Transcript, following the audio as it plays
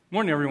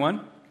Morning,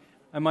 everyone.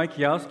 I'm Mike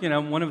Yowski, and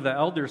I'm one of the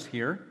elders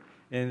here,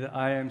 and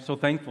I am so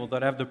thankful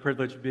that I have the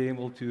privilege of being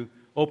able to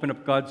open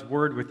up God's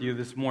Word with you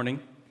this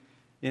morning.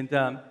 And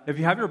if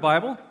you have your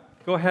Bible,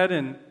 go ahead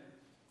and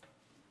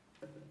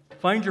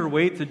find your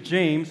way to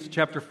James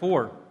chapter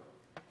 4.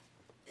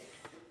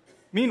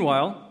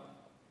 Meanwhile,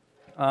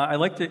 I'd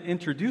like to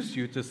introduce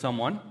you to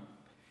someone,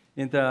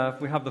 and if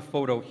we have the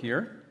photo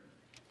here.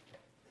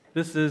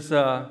 This is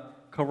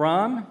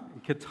Karam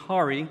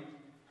Katari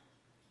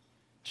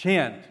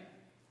Chand.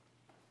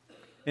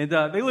 And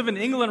they live in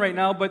England right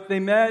now, but they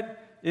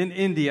met in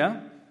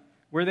India,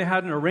 where they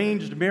had an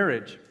arranged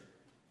marriage.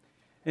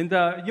 And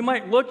you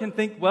might look and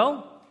think,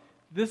 well,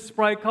 this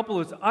spry couple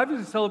is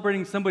obviously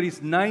celebrating somebody's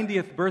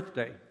 90th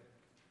birthday.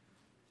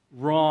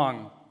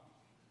 Wrong.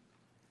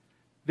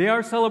 They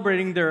are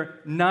celebrating their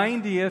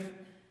 90th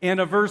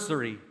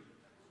anniversary.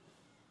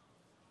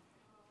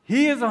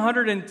 He is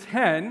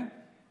 110,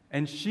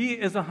 and she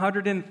is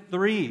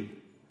 103.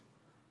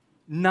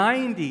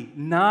 90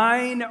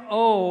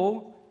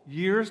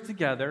 years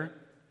together,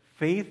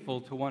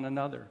 faithful to one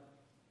another.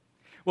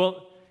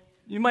 Well,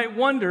 you might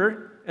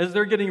wonder, as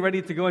they're getting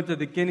ready to go into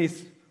the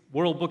Guinness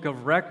World Book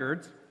of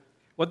Records,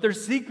 what their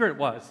secret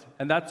was.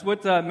 And that's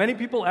what many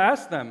people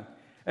ask them.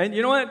 And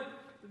you know what?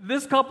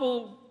 This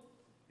couple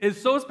is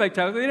so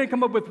spectacular. They didn't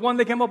come up with one,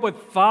 they came up with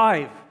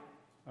 5.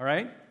 All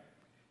right?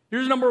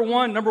 Here's number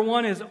one. Number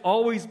one is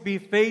always be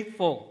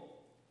faithful.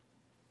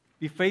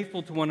 Be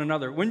faithful to one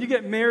another. When you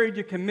get married,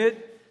 you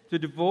commit to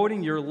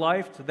devoting your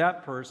life to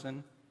that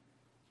person.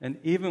 And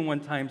even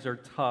when times are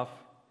tough,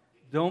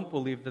 don't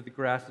believe that the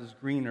grass is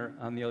greener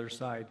on the other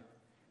side,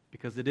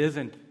 because it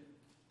isn't.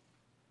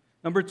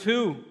 Number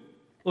 2,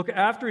 look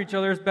after each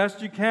other as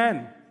best you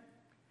can.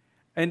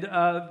 And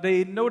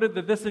they noted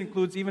that this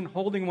includes even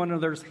holding one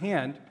another's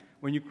hand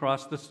when you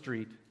cross the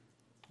street.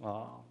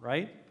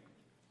 Right?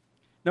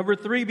 Number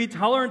 3, be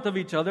tolerant of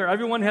each other.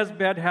 Everyone has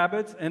bad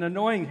habits and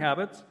annoying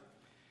habits,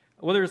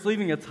 whether it's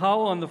leaving a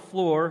towel on the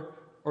floor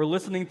or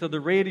listening to the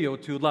radio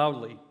too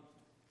loudly.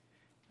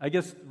 I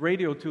guess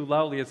radio too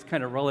loudly is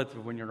kind of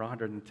relative when you're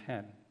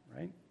 110,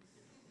 right?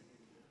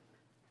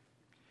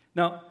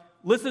 Now,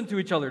 listen to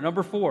each other.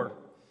 Number 4,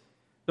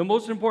 the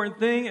most important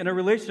thing in a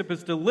relationship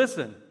is to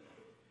listen.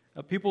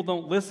 People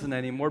don't listen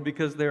anymore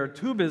because they are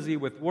too busy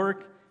with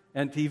work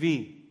and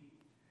TV.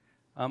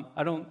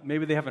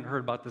 Maybe they haven't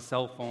heard about the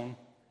cell phone.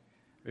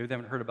 Maybe they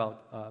haven't heard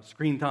about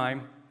screen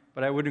time,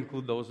 but I would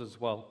include those as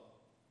well.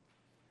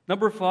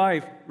 Number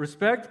 5,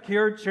 respect,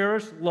 care,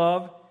 cherish,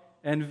 love,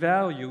 and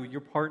value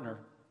your partner.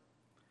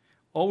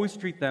 Always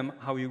treat them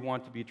how you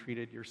want to be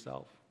treated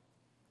yourself.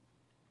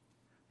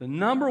 The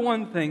number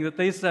one thing that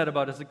they said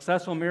about a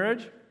successful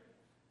marriage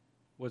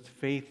was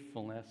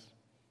faithfulness.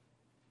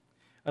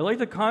 I like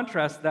to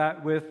contrast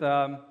that with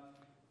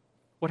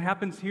what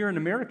happens here in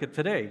America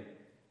today.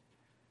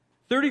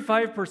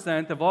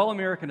 35% of all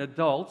American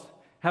adults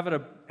have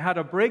had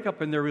a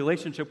breakup in their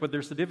relationship with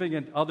their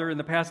significant other in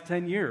the past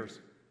 10 years.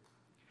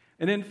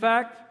 And in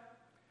fact,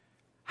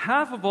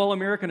 half of all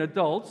American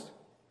adults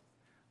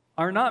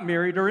are not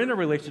married or in a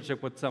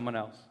relationship with someone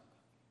else.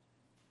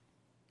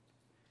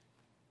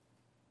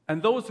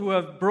 And those who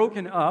have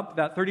broken up,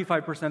 that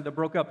 35% that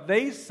broke up,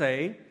 they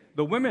say,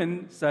 the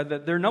women said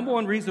that their number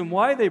one reason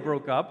why they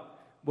broke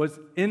up was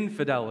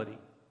infidelity.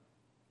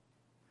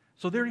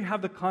 So there you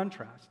have the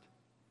contrast.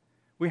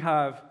 We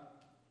have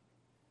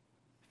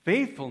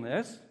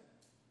faithfulness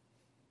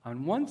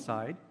on one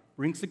side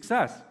brings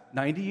success,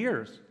 90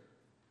 years.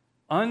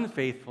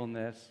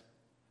 Unfaithfulness,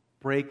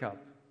 breaking up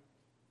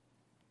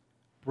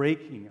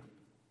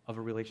of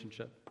a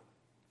relationship.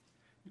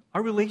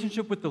 Our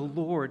relationship with the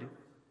Lord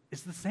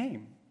is the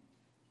same.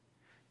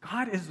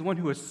 God is the one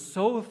who is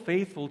so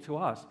faithful to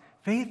us,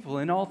 faithful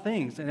in all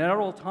things and at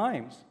all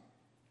times.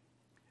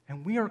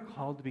 And we are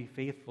called to be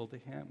faithful to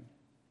Him.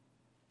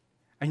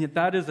 And yet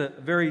that is a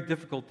very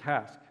difficult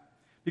task,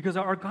 because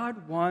our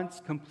God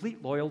wants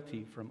complete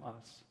loyalty from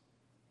us.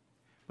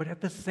 But at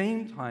the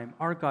same time,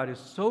 our God is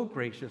so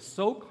gracious,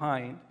 so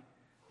kind,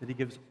 that He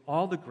gives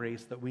all the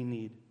grace that we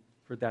need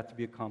for that to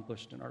be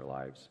accomplished in our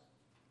lives.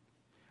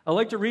 I'd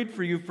like to read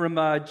for you from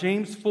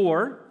James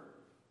 4.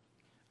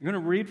 I'm going to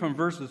read from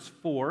verses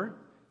 4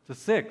 to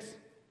 6.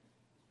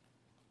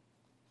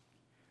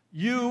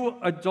 You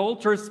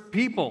adulterous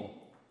people,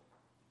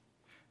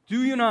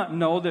 do you not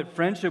know that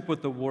friendship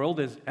with the world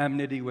is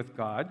enmity with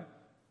God?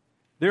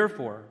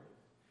 Therefore,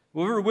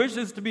 whoever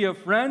wishes to be a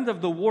friend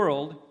of the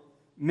world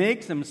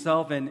makes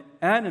himself an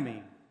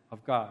enemy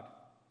of God.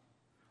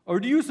 Or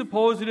do you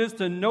suppose it is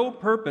to no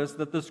purpose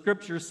that the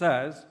Scripture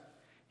says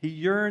He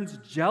yearns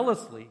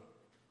jealously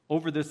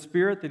over the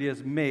Spirit that He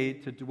has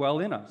made to dwell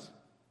in us?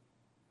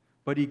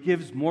 But He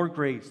gives more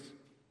grace.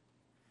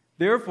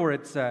 Therefore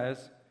it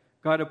says,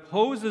 God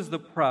opposes the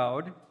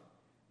proud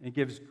and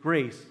gives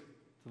grace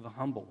to the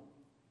humble.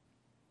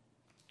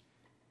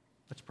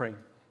 Let's pray.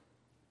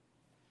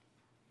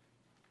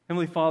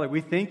 Heavenly Father, we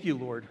thank You,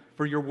 Lord,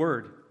 for Your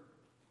word.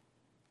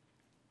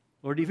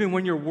 Lord, even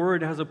when Your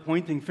word has a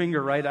pointing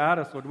finger right at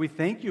us, Lord, we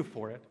thank You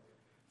for it.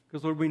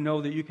 Because, Lord, we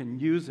know that you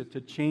can use it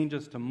to change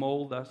us, to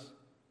mold us.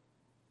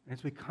 And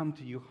as we come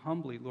to you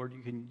humbly, Lord,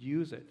 you can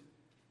use it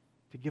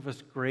to give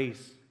us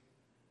grace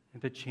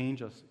and to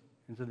change us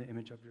into the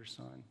image of your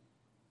Son.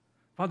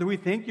 Father, we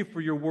thank you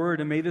for your word,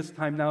 and may this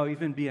time now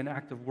even be an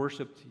act of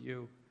worship to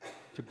you,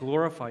 to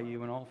glorify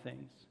you in all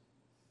things.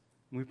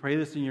 And we pray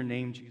this in your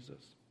name,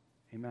 Jesus.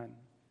 Amen.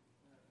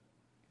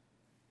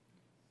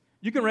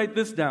 You can write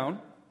this down.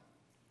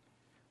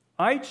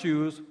 I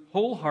choose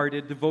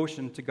wholehearted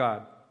devotion to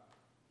God.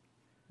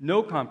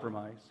 No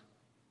compromise.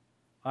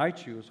 I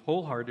choose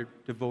wholehearted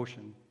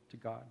devotion to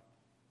God.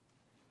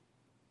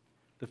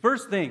 The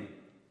first thing,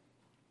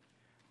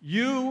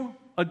 you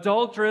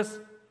adulterous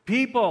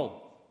people.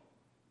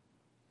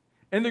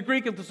 In the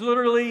Greek, it's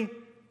literally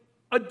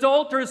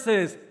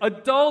adulteresses,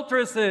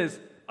 adulteresses,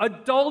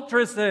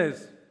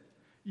 adulteresses.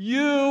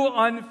 You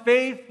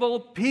unfaithful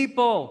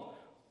people.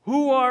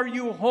 Who are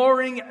you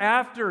whoring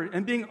after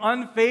and being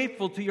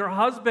unfaithful to your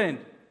husband?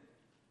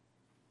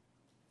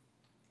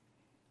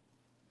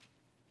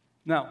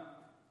 Now,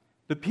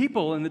 the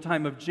people in the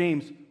time of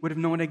James would have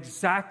known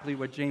exactly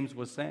what James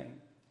was saying,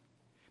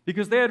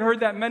 because they had heard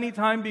that many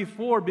times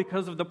before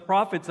because of the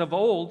prophets of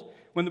old.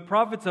 When the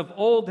prophets of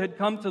old had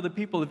come to the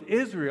people of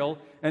Israel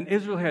and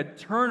Israel had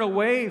turned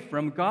away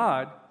from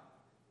God,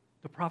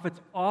 the prophets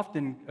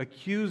often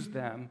accused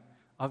them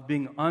of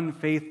being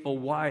unfaithful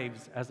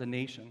wives as a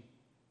nation.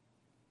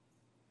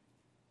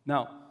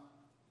 Now,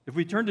 if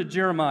we turn to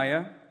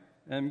Jeremiah,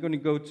 and I'm going to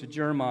go to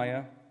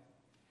Jeremiah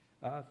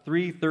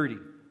 3:30.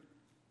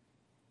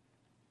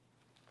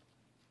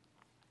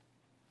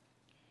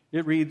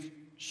 It reads,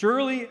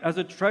 "Surely as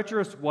a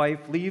treacherous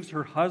wife leaves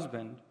her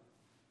husband,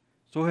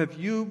 so have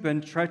you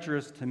been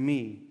treacherous to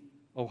me,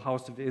 O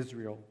house of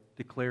Israel,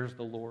 declares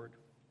the Lord."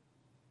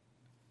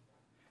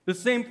 The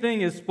same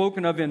thing is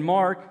spoken of in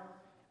Mark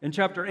in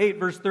chapter 8,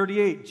 verse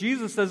 38.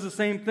 Jesus says the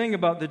same thing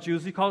about the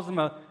Jews. He calls them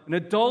an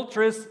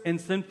adulterous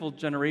and sinful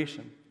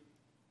generation.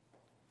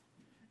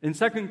 In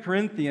 2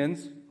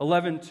 Corinthians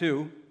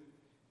 11:2,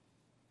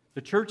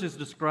 the church is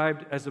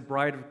described as a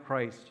bride of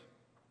Christ,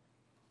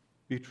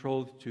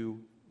 betrothed to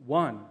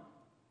one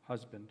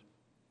husband.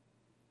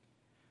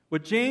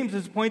 What James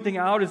is pointing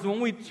out is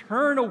when we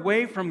turn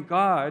away from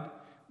God,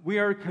 we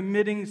are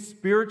committing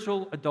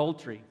spiritual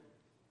adultery.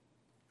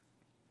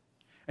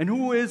 And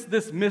who is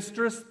this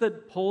mistress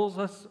that pulls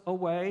us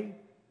away?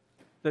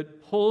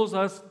 That pulls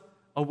us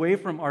away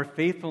from our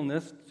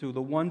faithfulness to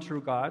the one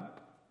true God?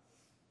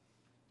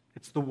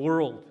 It's the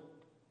world.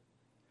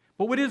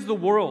 But what is the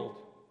world?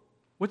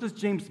 What does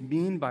James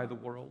mean by the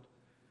world?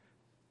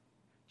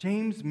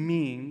 James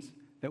means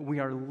that we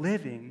are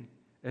living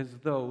as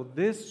though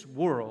this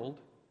world,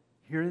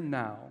 here and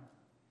now,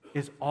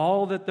 is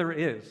all that there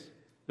is.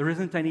 There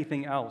isn't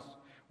anything else.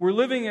 We're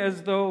living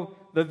as though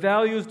the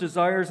values,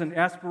 desires, and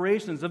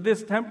aspirations of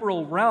this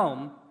temporal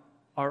realm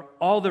are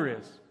all there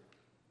is.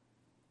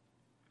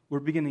 We're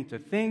beginning to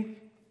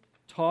think,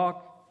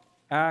 talk,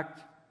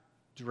 act,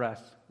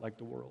 dress like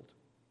the world.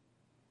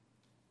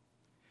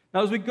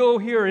 Now, as we go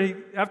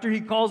here, after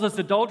he calls us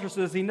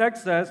adulteresses, he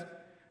next says,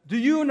 "Do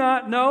you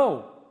not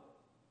know?"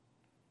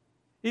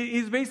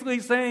 He's basically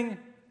saying,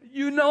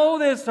 you know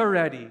this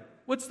already.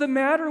 What's the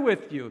matter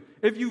with you?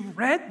 If you've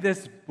read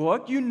this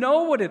book, you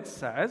know what it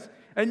says,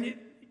 and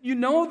you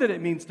know that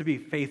it means to be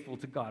faithful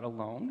to God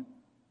alone.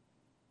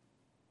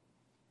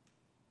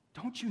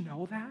 Don't you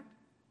know that?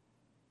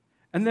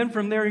 And then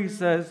from there he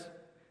says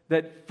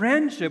that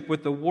friendship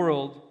with the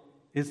world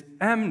is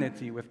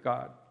enmity with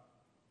God.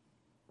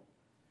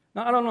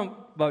 Now, I don't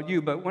know about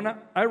you, but when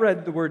I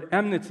read the word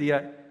enmity,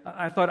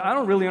 I thought, I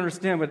don't really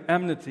understand what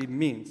enmity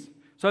means.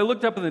 So I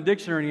looked up in the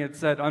dictionary and it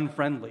said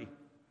unfriendly.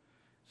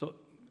 So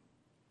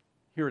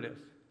here it is.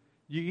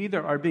 You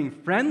either are being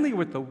friendly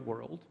with the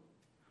world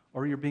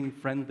or you're being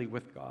friendly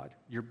with God.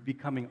 You're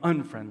becoming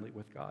unfriendly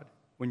with God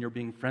when you're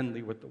being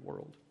friendly with the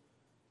world.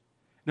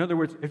 In other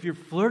words, if you're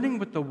flirting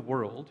with the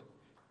world,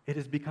 it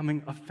is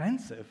becoming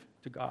offensive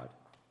to God.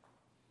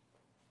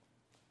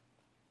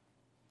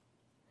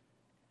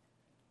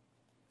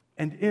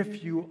 And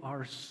if you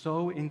are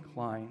so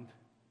inclined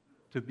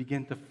to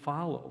begin to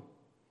follow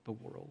the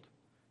world,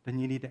 then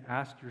you need to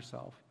ask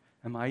yourself,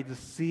 am I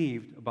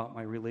deceived about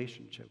my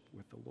relationship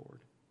with the Lord?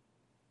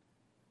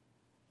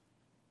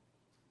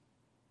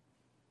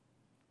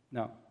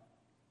 Now,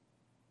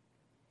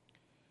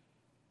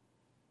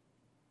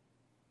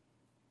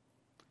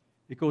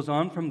 it goes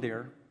on from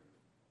there,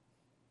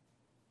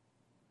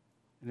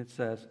 and it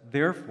says,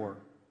 therefore,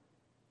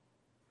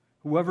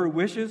 whoever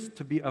wishes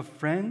to be a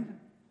friend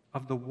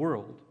of the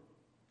world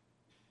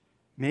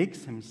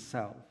makes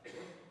himself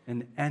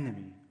an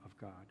enemy of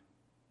God.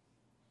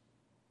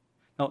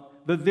 Now,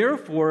 the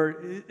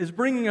therefore is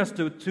bringing us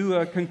to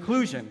a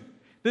conclusion.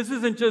 This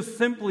isn't just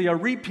simply a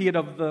repeat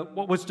of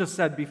what was just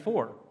said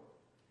before.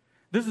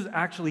 This is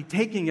actually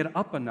taking it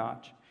up a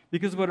notch.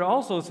 Because what it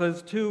also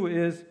says, too,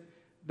 is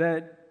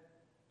that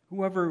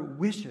whoever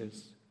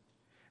wishes,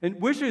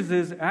 and wishes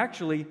is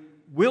actually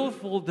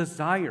willful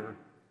desire,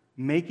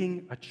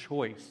 making a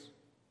choice.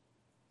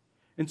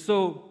 And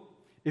so,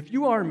 If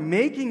you are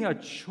making a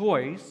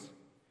choice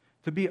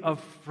to be a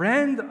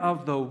friend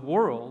of the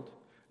world,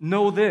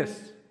 know this: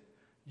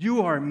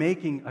 you are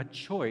making a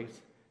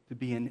choice to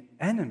be an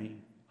enemy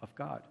of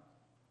God.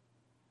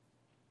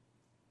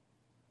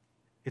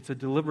 It's a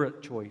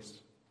deliberate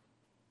choice.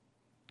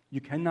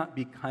 You cannot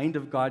be kind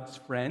of God's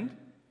friend.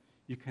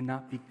 You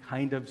cannot be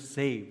kind of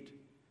saved.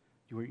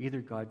 You are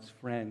either God's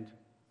friend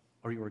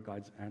or you are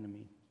God's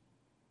enemy.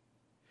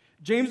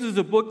 James is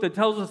a book that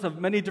tells us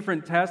of many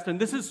different tests, and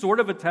this is sort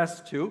of a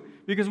test too,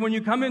 because when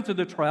you come into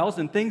the trials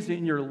and things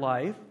in your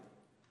life,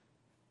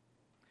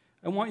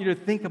 I want you to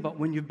think about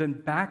when you've been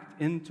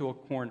backed into a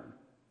corner,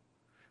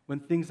 when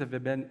things have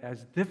been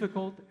as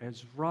difficult,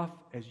 as rough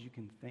as you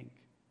can think.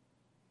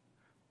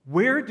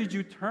 Where did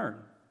you turn?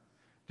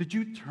 Did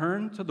you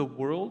turn to the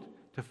world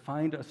to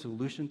find a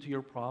solution to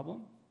your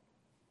problem?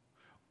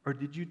 Or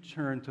did you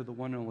turn to the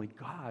one and only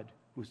God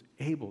who's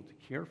able to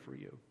care for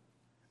you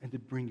and to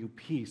bring you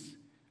peace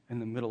in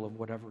the middle of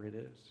whatever it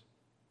is?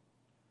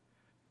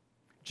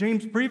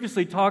 James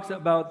previously talks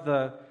about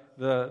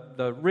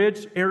the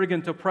rich,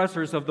 arrogant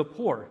oppressors of the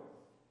poor.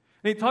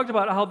 And he talked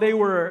about how they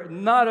were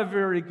not a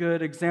very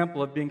good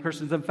example of being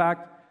Christians. In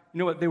fact, you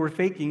know what? They were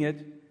faking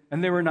it,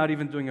 and they were not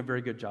even doing a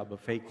very good job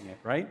of faking it,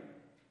 right?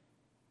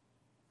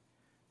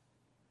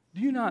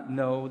 Do you not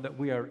know that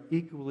we are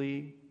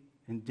equally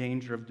in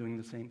danger of doing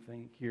the same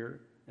thing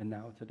here and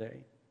now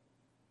today?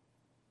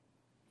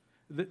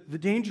 The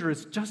danger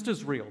is just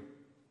as real.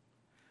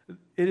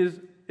 It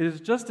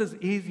is just as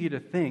easy to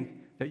think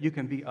that you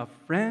can be a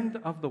friend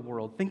of the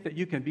world, think that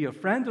you can be a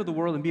friend of the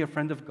world and be a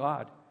friend of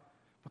God.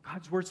 But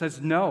God's word says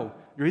no.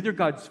 You're either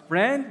God's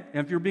friend,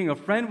 and if you're being a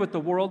friend with the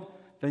world,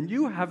 then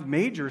you have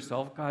made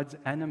yourself God's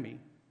enemy.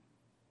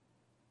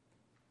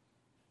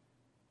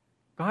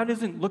 God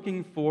isn't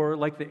looking for,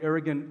 like the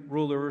arrogant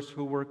rulers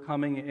who were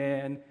coming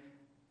in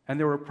and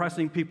they were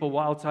oppressing people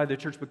while outside the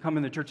church, but come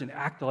in the church and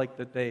act like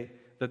that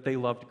they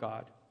loved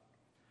God.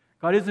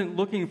 God isn't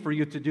looking for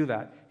you to do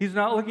that. He's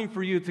not looking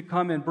for you to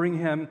come and bring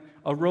him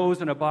a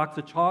rose and a box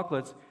of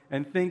chocolates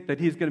and think that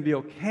he's going to be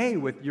okay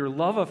with your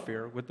love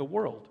affair with the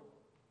world.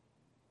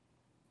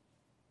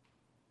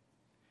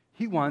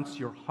 He wants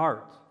your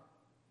heart.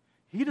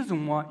 He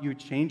doesn't want you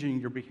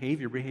changing your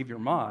behavior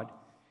mod.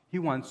 He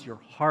wants your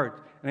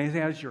heart. And as he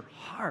has your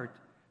heart,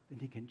 then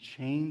he can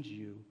change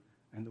you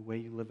and the way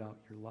you live out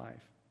your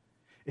life,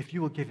 if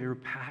you will give your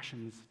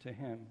passions to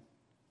him.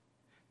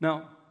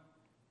 Now,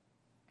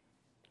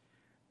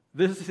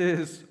 this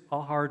is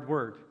a hard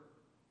word,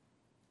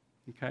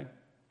 okay?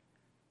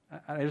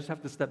 I just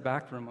have to step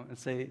back for a moment and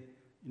say,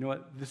 you know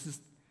what,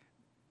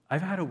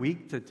 I've had a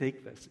week to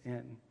take this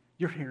in.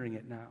 You're hearing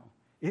it now.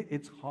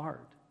 It's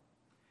hard.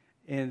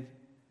 And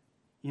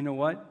you know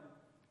what?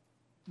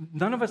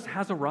 None of us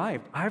has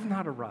arrived. I've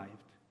not arrived.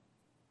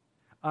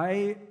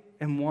 I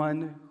am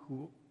one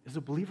who is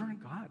a believer in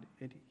God,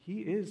 and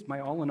he is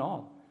my all in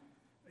all.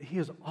 He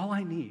is all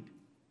I need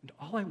and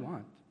all I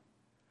want.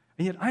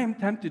 And yet I am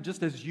tempted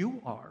just as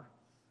you are.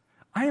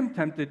 I am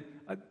tempted.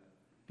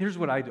 Here's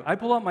what I do. I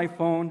pull out my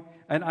phone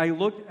and I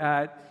look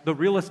at the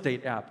real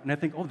estate app and I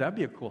think, oh, that'd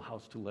be a cool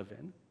house to live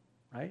in,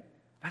 right?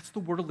 That's the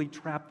worldly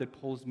trap that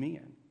pulls me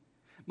in.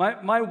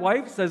 My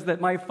wife says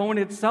that my phone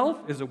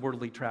itself is a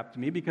worldly trap to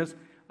me because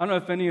I don't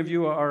know if any of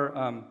you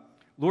are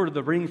Lord of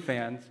the Ring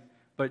fans,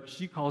 but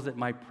she calls it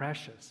my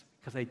precious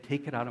because I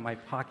take it out of my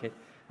pocket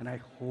and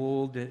I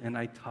hold it and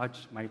I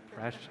touch my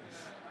precious,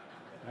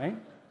 right?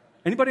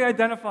 Anybody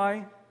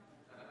identify?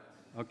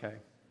 Okay.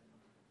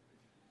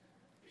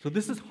 So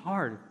this is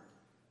hard,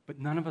 but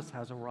none of us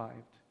has arrived.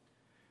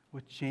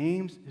 What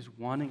James is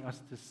wanting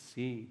us to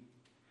see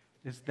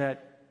is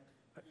that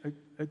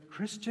a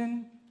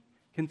Christian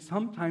can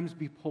sometimes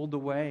be pulled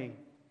away,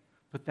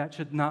 but that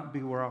should not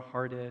be where our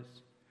heart is.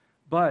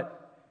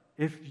 But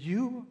if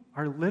you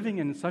are living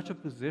in such a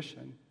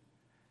position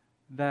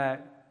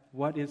that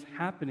what is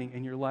happening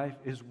in your life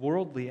is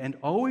worldly and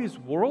always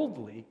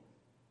worldly,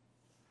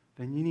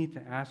 then you need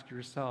to ask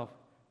yourself,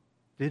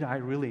 did I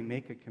really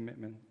make a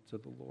commitment to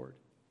the Lord?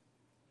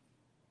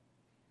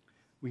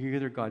 Well, you're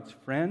either God's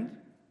friend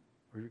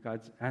or you're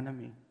God's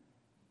enemy.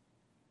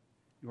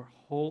 You are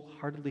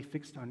wholeheartedly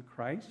fixed on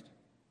Christ,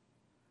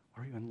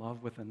 or are you in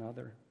love with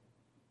another?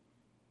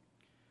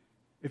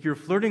 If you're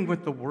flirting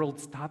with the world,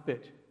 stop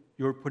it.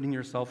 You are putting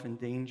yourself in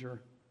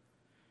danger.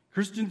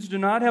 Christians do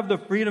not have the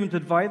freedom to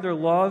divide their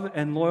love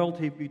and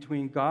loyalty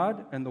between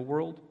God and the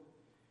world.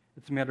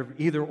 It's a matter of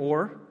either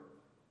or,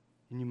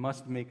 and you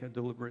must make a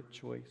deliberate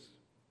choice.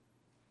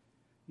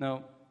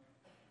 Now,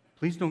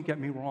 please don't get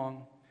me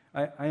wrong.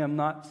 I am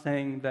not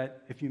saying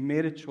that if you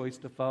made a choice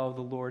to follow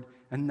the Lord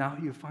and now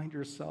you find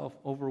yourself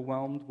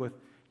overwhelmed with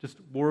just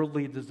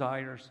worldly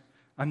desires,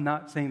 I'm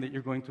not saying that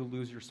you're going to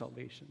lose your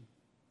salvation.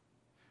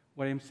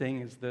 What I'm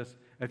saying is this: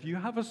 if you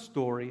have a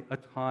story, a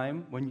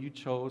time when you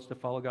chose to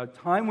follow God, a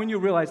time when you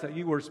realized that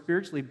you were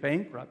spiritually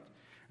bankrupt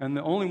and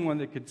the only one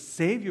that could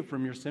save you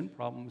from your sin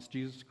problem was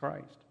Jesus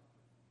Christ,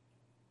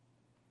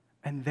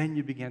 and then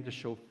you began to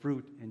show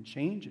fruit and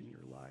change in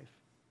your life,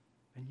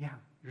 and yeah,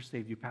 you're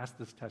saved. You passed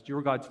this test.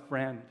 You're God's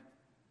friend.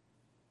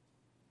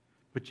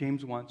 But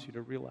James wants you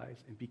to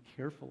realize and be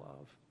careful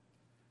of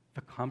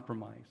the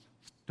compromise.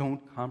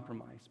 Don't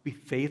compromise. Be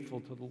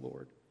faithful to the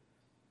Lord.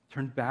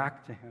 Turn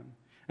back to him.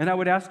 And I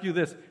would ask you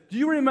this. Do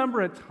you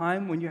remember a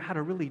time when you had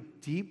a really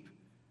deep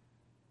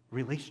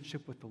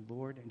relationship with the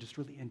Lord and just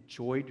really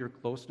enjoyed your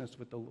closeness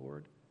with the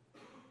Lord?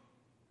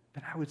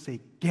 Then I would say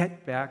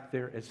get back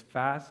there as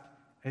fast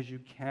as you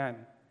can.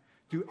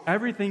 Do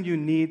everything you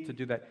need to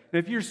do that.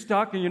 And if you're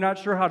stuck and you're not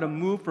sure how to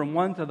move from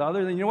one to the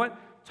other, then you know what?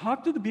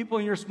 Talk to the people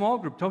in your small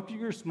group. Talk to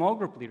your small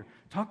group leader.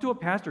 Talk to a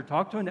pastor.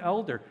 Talk to an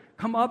elder.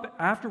 Come up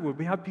afterward.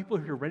 We have people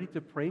who are ready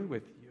to pray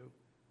with you.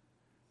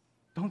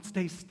 Don't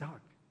stay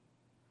stuck.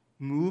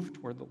 Move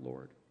toward the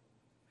Lord.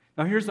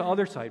 Now here's the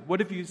other side. What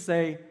if you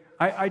say,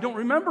 I don't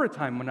remember a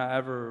time when I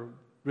ever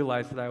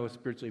realized that I was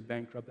spiritually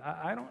bankrupt.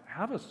 I don't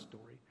have a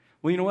story.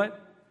 Well, you know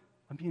what?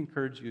 Let me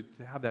encourage you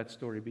to have that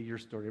story be your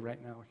story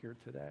right now, here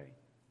today.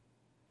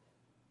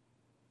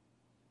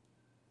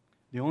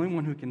 The only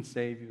one who can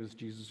save you is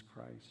Jesus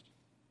Christ.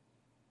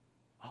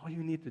 All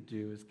you need to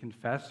do is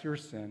confess your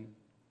sin,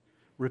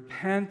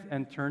 repent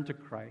and turn to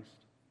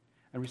Christ,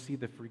 and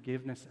receive the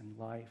forgiveness and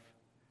life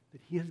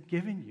that he has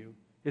given you,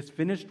 his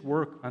finished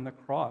work on the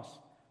cross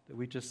that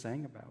we just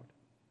sang about.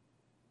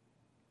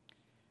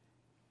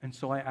 And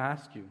so I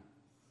ask you,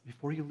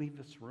 before you leave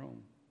this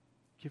room,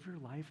 give your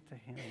life to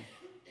him.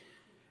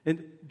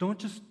 And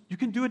you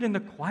can do it in the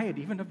quiet,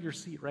 even of your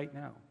seat right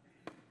now.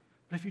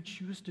 But if you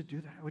choose to do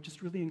that, I would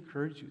just really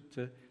encourage you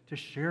to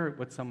share it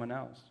with someone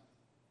else,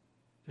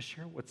 to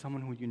share it with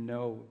someone who you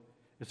know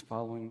is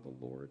following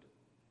the Lord.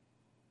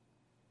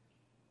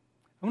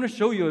 I want to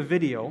show you a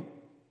video,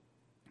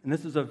 and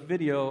this is a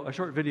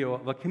short video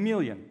of a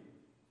chameleon.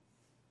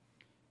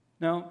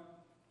 Now,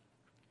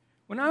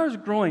 when I was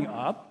growing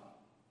up,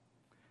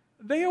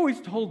 they always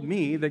told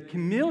me that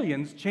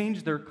chameleons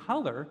change their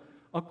color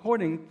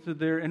according to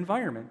their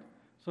environment.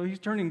 So he's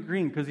turning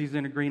green because he's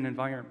in a green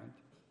environment.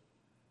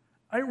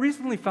 I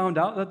recently found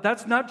out that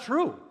that's not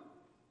true.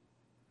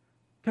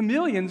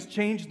 Chameleons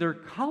change their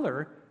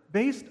color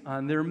based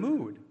on their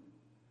mood.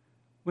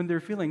 When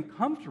they're feeling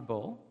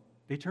comfortable,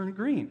 they turn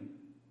green.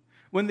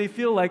 When they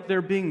feel like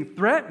they're being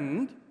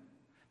threatened,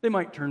 they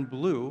might turn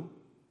blue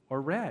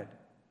or red,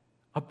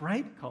 a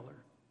bright color.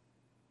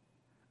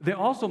 They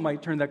also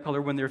might turn that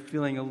color when they're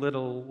feeling a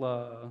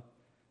little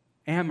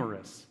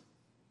amorous,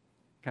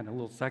 kind of a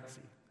little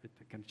sexy. They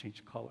kind of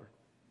change color.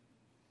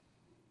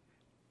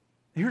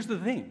 Here's the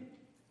thing.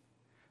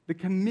 The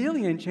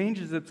chameleon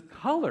changes its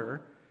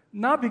color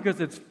not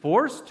because it's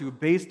forced to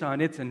based on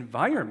its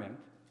environment.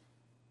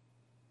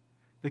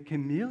 The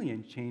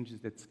chameleon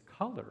changes its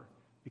color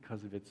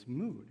because of its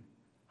mood,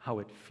 how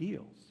it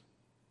feels.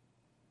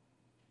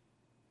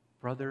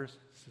 Brothers,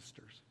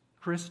 sisters,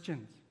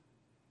 Christians,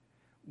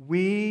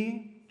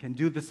 we can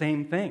do the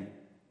same thing.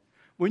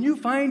 When you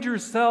find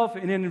yourself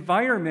in an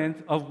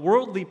environment of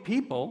worldly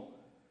people,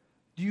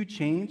 do you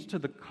change to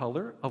the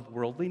color of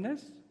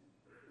worldliness?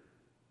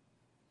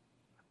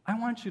 I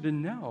want you to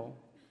know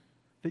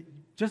that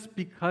just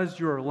because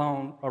you're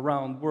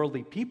around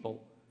worldly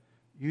people,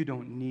 you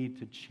don't need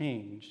to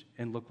change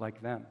and look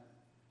like them.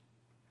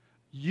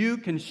 You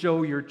can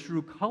show your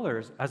true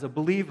colors as a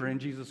believer in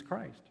Jesus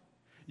Christ.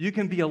 You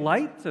can be a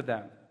light to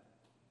them.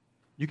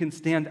 You can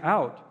stand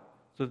out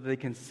so that they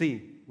can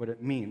see what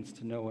it means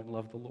to know and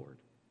love the Lord.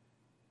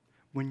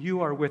 When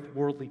you are with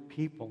worldly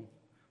people,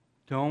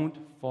 don't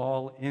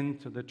fall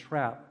into the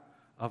trap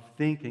of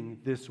thinking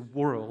this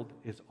world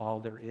is all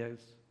there is.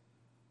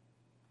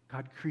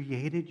 God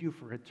created you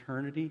for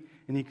eternity,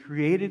 and he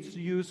created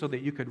you so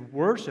that you could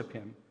worship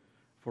him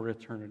for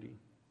eternity.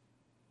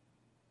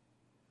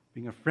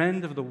 Being a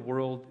friend of the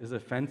world is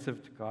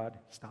offensive to God.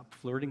 Stop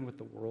flirting with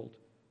the world.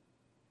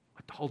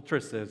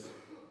 Adulteresses.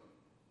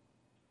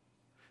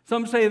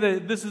 Some say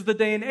that this is the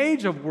day and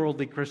age of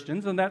worldly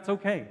Christians, and that's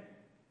okay.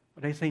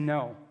 But I say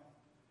no.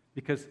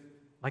 Because,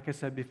 like I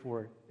said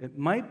before, it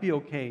might be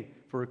okay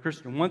for a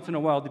Christian once in a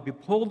while to be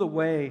pulled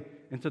away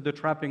into the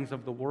trappings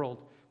of the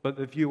world. But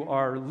if you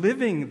are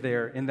living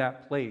there in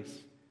that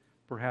place,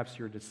 perhaps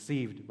you're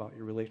deceived about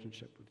your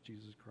relationship with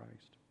Jesus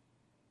Christ.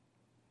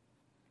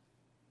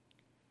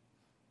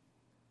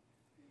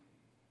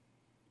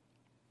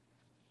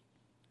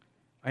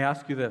 I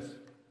ask you this.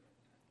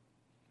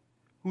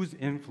 Who's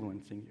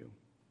influencing you?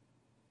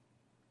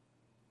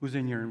 Who's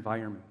in your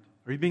environment?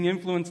 Are you being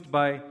influenced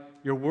by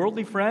your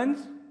worldly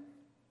friends?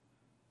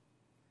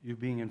 Are you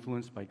being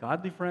influenced by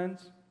godly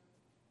friends?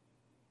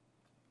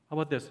 How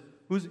about this?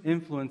 Who's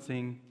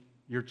influencing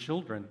your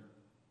children?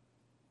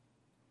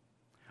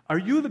 Are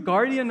you the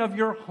guardian of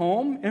your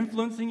home,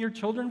 influencing your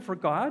children for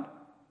God?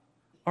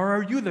 Or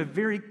are you the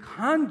very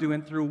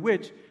conduit through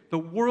which the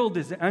world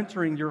is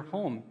entering your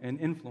home and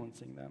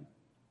influencing them?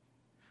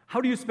 How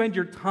do you spend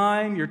your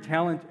time, your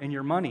talent, and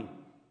your money?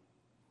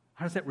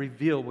 How does that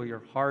reveal where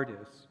your heart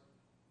is?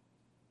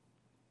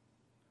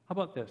 How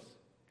about this?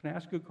 Can I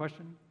ask you a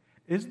question?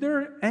 Is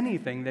there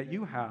anything that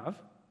you have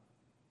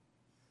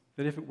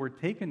that if it were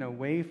taken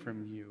away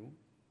from you,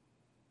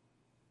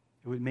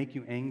 it would make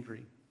you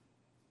angry?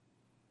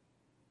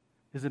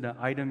 Is it an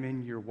item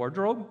in your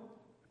wardrobe?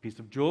 A piece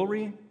of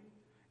jewelry?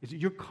 Is it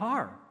your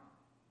car?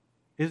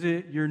 Is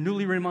it your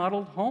newly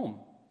remodeled home?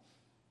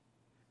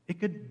 It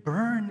could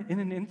burn in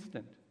an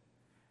instant.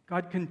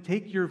 God can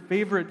take your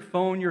favorite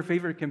phone, your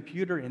favorite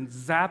computer, and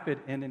zap it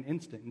in an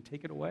instant and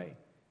take it away.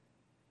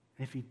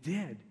 And if he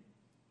did,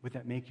 would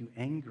that make you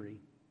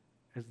angry?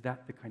 Is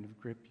that the kind of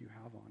grip you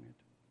have on it?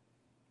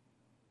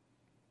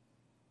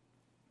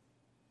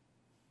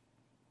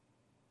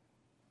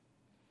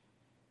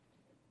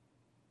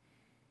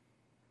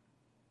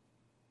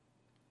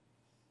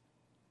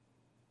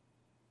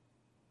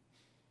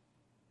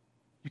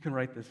 You can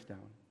write this down.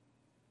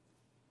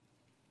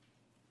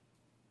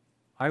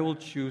 I will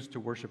choose to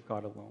worship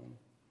God alone.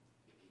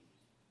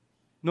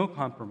 No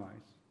compromise.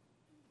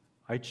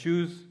 I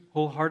choose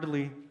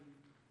wholeheartedly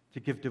to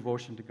give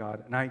devotion to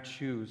God, and I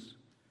choose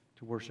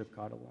to worship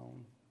God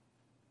alone.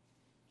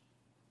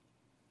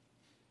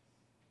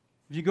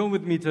 If you go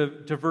with me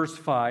to verse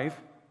 5,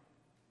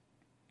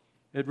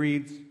 it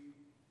reads,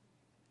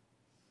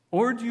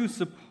 "Or do you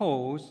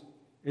suppose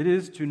it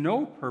is to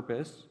no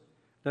purpose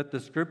that the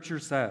Scripture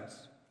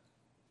says?"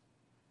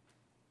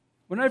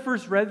 When I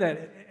first read that,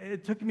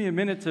 it took me a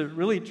minute to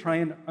really try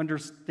and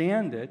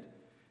understand it,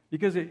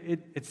 because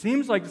it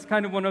seems like it's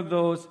kind of one of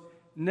those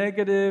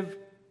negative,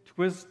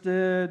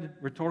 twisted,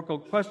 rhetorical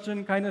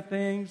question kind of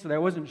things that I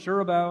wasn't sure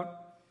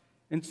about.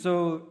 And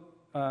so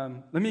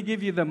let me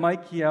give you the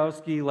Mike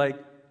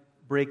Kiowski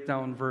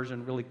breakdown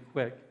version really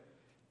quick.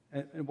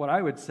 And what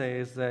I would say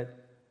is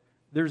that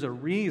there's a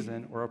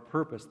reason or a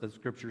purpose that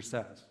Scripture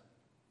says.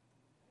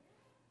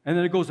 And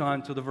then it goes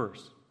on to the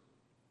verse.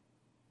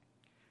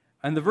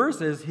 And the verse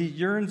is, he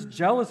yearns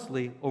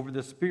jealously over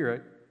the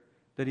Spirit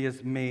that he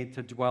has made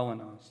to dwell in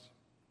us.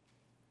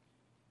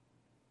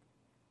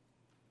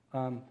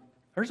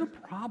 There's a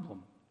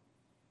problem.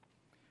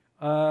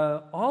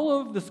 All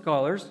of the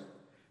scholars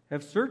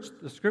have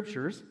searched the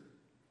Scriptures,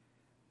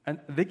 and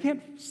they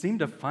can't seem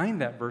to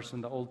find that verse in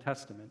the Old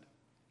Testament.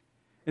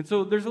 And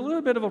so there's a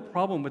little bit of a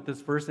problem with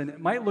this verse, and it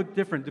might look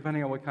different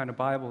depending on what kind of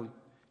Bible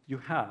you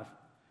have.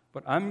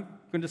 But I'm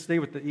going to stay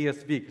with the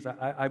ESV because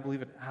I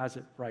believe it has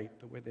it right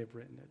the way they've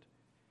written it.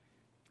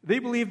 They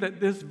believe that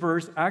this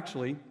verse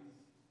actually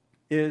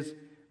is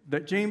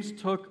that James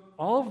took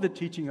all of the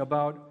teaching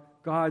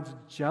about God's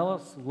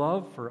jealous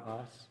love for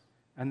us,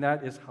 and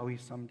that is how he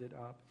summed it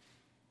up.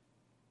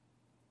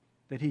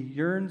 That he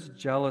yearns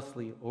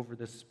jealously over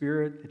the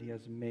Spirit that he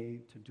has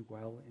made to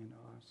dwell in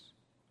us.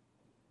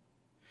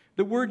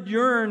 The word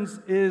yearns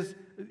is,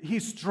 he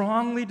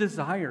strongly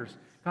desires.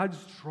 God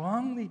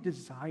strongly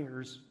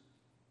desires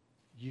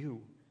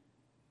you.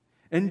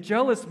 And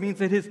jealous means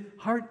that his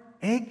heart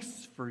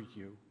aches for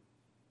you.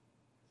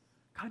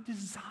 God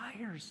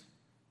desires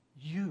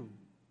you.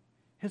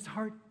 His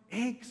heart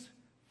aches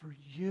for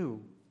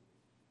you,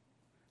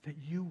 that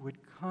you would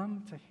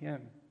come to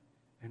him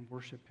and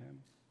worship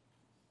him.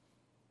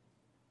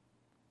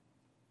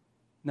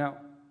 Now,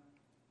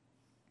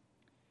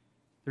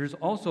 there's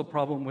also a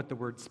problem with the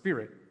word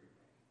Spirit.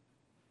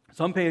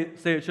 Some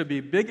say it should be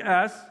big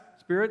S,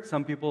 Spirit.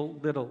 Some people,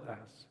 little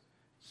s,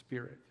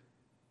 Spirit.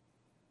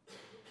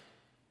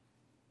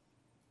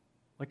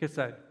 Like I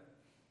said,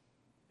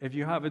 if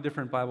you have a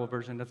different Bible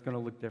version, that's going to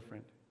look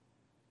different.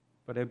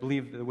 But I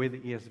believe the way the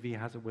ESV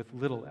has it with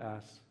little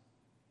s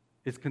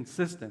is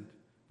consistent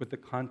with the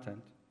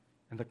content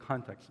and the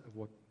context of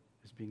what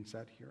is being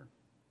said here.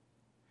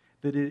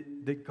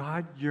 That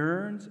God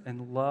yearns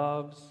and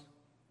loves,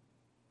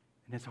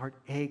 and his heart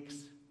aches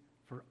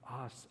for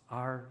us,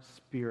 our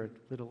spirit,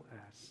 little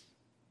s.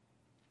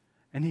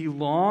 And he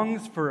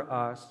longs for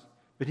us,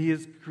 but he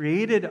has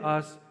created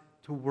us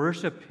to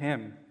worship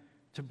him,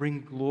 to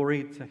bring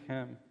glory to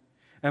him.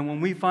 And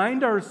when we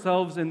find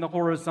ourselves in the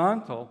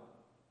horizontal,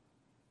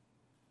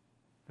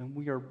 then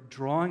we are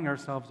drawing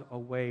ourselves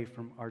away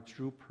from our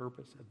true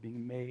purpose of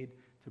being made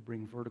to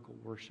bring vertical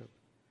worship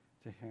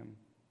to him.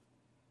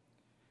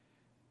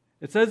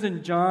 It says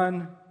in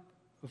John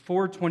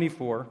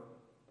 4:24,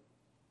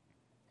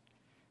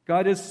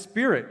 God is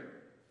spirit,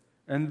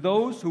 and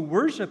those who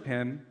worship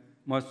him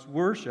must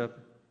worship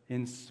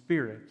in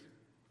spirit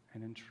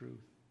and in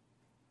truth.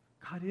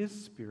 God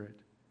is spirit,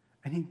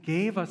 and he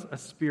gave us a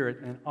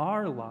spirit in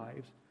our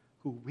lives,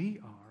 who we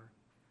are,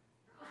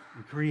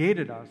 and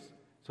created us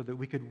so that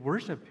we could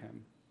worship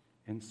him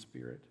in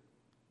spirit.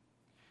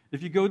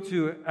 If you go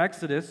to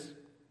Exodus,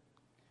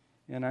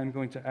 and I'm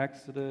going to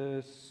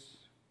Exodus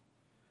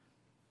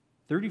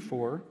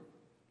 34,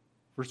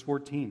 verse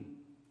 14.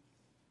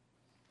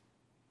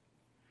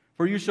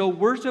 For you shall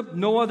worship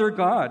no other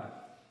God,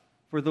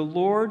 for the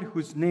Lord,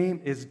 whose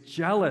name is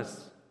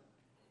jealous,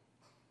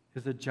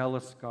 is a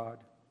jealous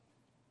God.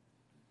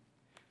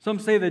 Some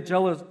say that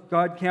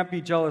God can't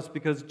be jealous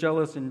because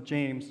jealous in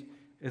James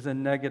is a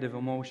negative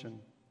emotion.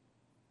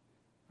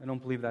 I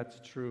don't believe that's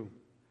true.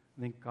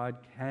 I think God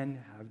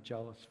can have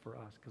jealous for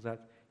us because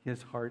that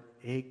his heart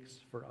aches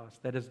for us.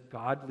 That is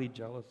godly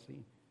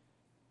jealousy.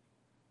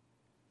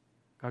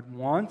 God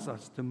wants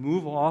us to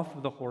move off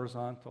of the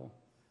horizontal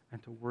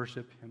and to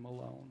worship him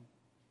alone.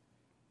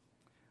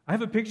 I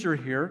have a picture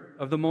here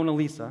of the Mona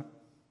Lisa.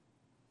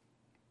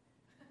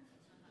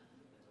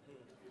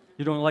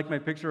 You don't like my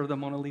picture of the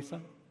Mona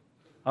Lisa?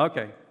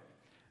 Okay.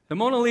 The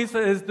Mona Lisa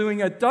is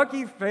doing a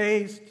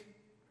ducky-faced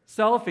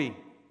selfie,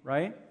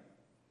 right?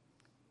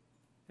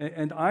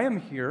 And I am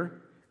here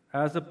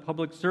as a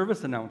public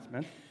service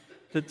announcement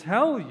to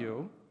tell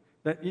you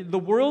that the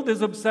world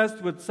is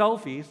obsessed with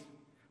selfies,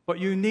 but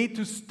you need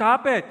to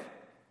stop it.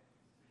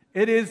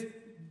 It is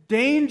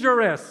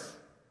dangerous.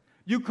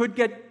 You could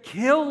get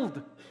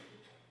killed.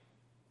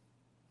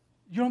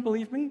 You don't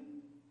believe me?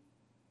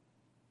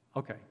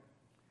 Okay.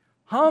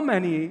 How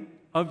many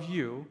of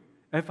you,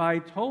 if I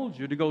told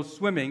you to go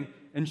swimming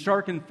in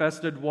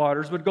shark-infested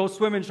waters, would go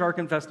swim in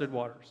shark-infested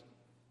waters?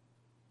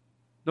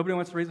 Nobody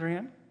wants to raise their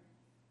hand?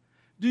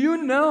 Do you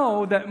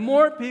know that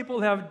more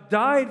people have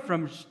died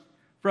from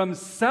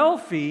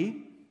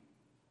selfie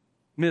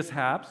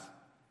mishaps,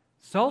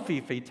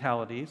 selfie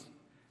fatalities,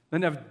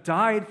 than have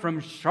died from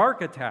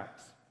shark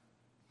attacks?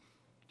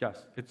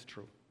 Yes, it's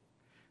true.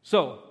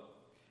 So,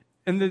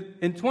 in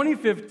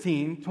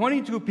 2015,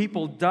 22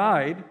 people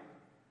died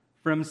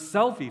from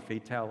selfie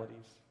fatalities.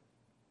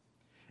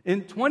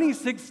 In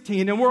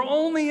 2016, and we're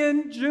only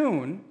in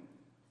June,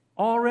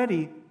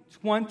 already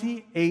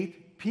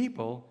 28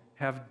 people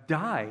have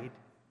died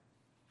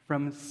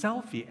from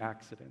selfie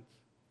accidents.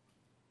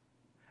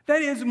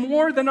 That is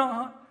more than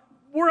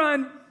we're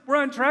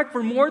on track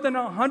for more than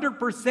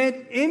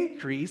 100%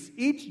 increase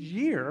each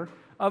year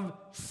of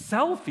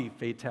selfie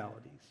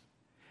fatalities.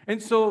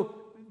 And so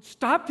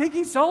stop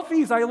taking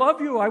selfies. I love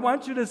you. I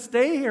want you to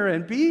stay here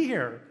and be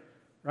here,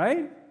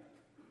 right?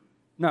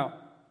 Now,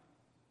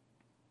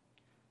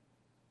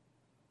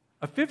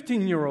 a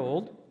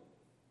 15-year-old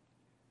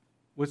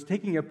was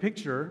taking a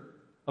picture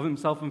of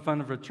himself in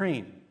front of a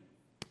train.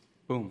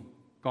 Boom,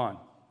 gone.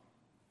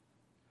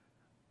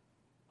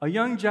 A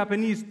young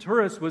Japanese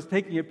tourist was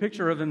taking a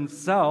picture of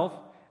himself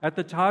at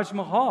the Taj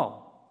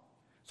Mahal.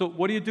 So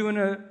what do you do in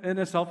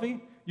a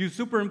selfie? You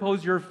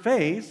superimpose your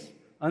face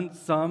on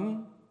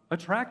some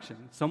attraction,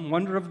 some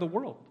wonder of the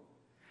world.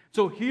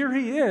 So here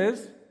he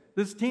is,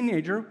 this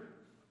teenager,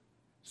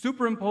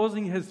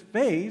 superimposing his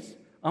face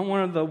on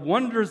one of the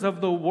wonders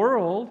of the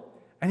world,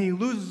 and he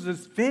loses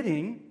his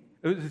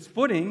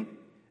footing,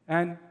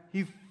 and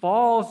he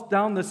falls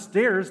down the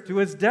stairs to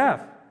his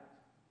death.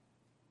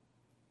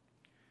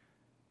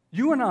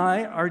 You and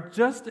I are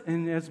just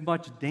in as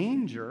much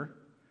danger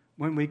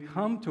when we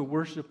come to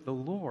worship the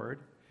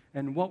Lord,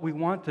 and what we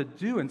want to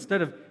do,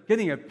 instead of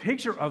getting a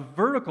picture of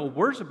vertical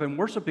worship and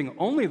worshiping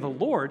only the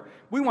Lord,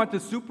 we want to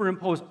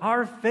superimpose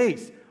our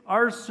face,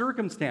 our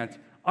circumstance,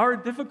 our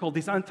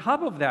difficulties on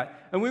top of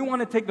that. And we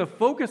want to take the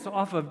focus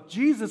off of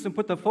Jesus and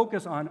put the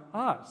focus on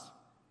us.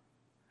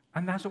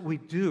 And that's what we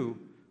do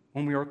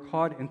when we are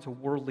caught into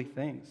worldly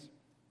things.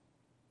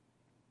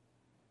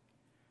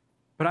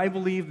 But I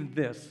believe in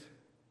this,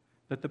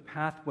 that the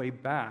pathway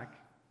back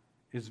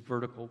is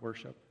vertical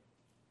worship.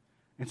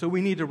 And so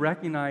we need to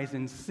recognize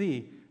and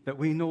see that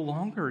we no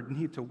longer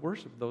need to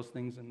worship those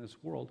things in this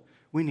world.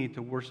 We need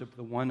to worship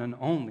the one and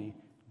only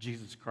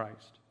Jesus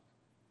Christ.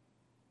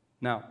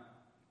 Now,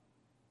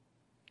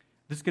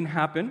 this can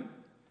happen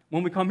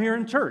when we come here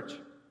in church.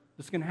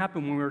 This can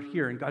happen when we're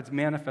here in God's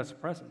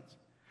manifest presence.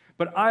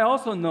 But I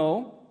also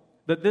know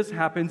that this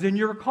happens in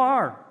your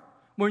car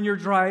when you're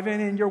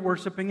driving and you're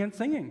worshiping and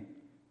singing.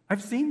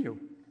 I've seen you,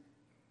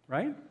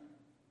 right?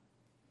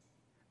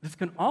 This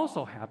can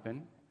also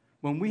happen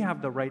when we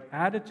have the right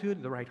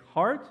attitude, the right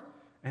heart,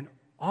 and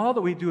all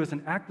that we do is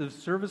an act of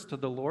service to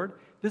the Lord.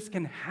 This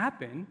can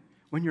happen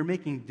when you're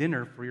making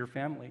dinner for your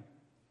family.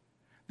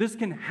 This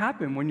can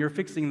happen when you're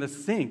fixing the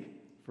sink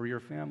for your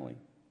family.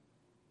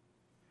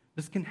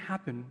 This can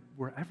happen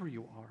wherever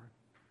you are.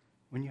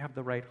 When you have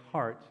the right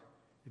heart,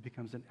 it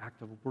becomes an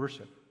act of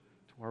worship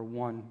to our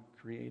one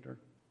Creator.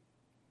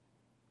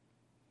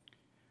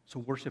 So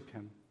worship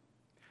Him.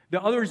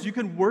 The other is you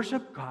can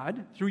worship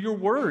God through your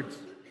words,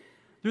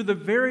 through the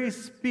very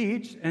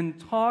speech and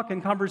talk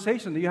and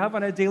conversation that you have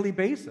on a daily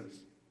basis.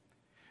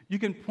 You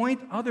can point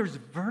others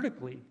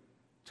vertically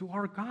to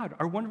our God,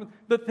 our wonderful,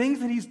 the things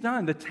that He's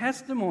done, the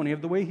testimony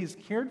of the way He's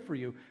cared for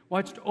you,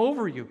 watched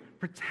over you,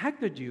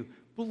 protected you,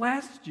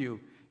 blessed you,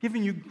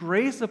 giving you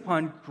grace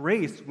upon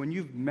grace when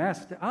you've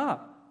messed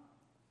up.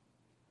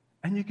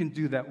 And you can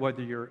do that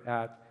whether you're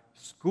at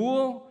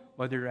school,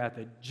 whether you're at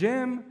the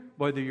gym,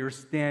 whether you're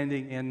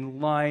standing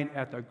in line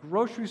at the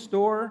grocery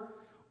store,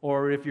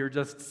 or if you're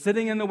just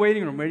sitting in the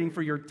waiting room waiting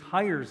for your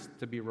tires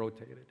to be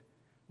rotated.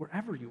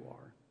 Wherever you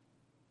are,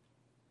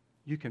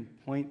 you can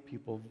point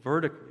people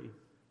vertically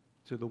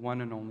to the one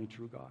and only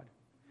true God.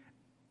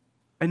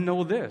 And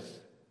know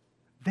this,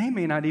 they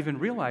may not even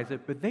realize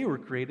it, but they were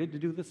created to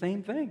do the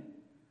same thing.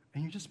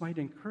 And you just might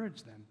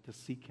encourage them to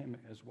seek Him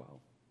as well.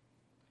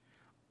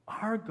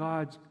 Our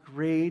God's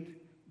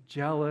great,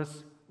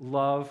 jealous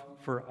love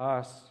for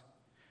us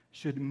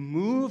should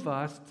move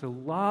us to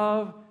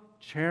love,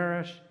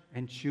 cherish,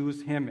 and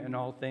choose Him in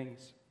all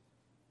things.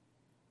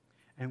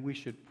 And we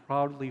should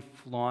proudly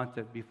flaunt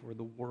it before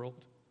the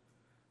world,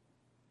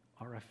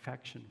 our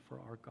affection for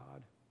our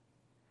God.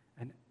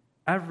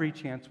 Every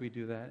chance we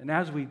do that. And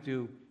as we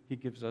do, he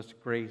gives us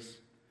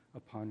grace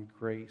upon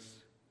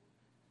grace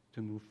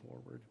to move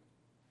forward.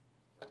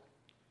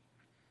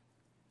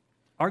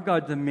 Our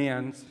God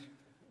demands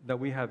that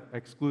we have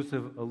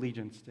exclusive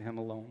allegiance to him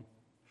alone.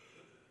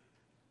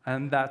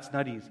 And that's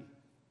not easy.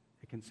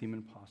 It can seem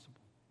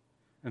impossible.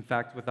 In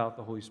fact, without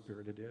the Holy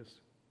Spirit, it is.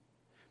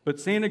 But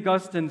St.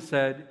 Augustine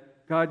said,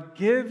 God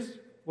gives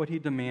what he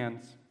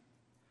demands.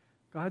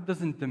 God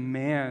doesn't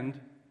demand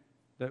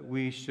that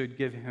we should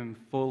give him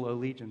full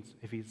allegiance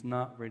if he's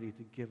not ready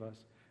to give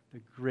us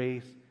the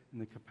grace and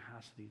the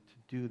capacity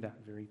to do that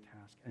very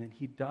task. And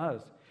he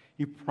does.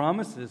 He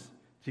promises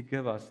to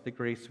give us the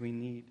grace we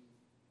need.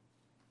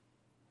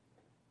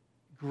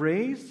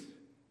 Grace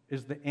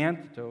is the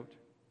antidote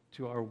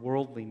to our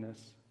worldliness,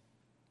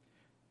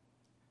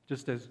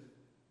 just as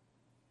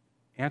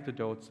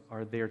antidotes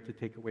are there to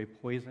take away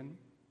poison.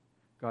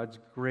 God's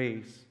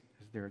grace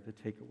is there to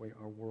take away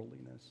our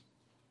worldliness.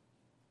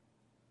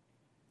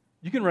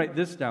 You can write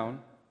this down.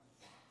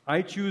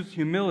 I choose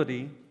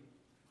humility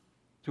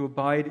to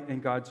abide in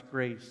God's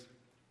grace.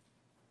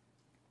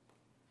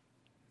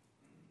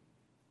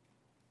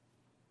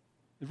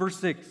 In verse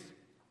 6,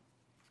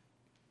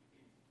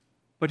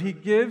 but he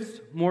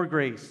gives more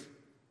grace.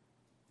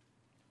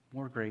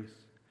 More grace.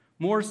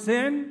 More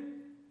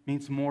sin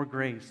means more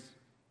grace.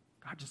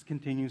 God just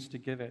continues to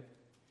give it.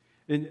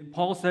 And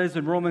Paul says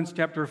in Romans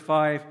chapter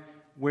 5,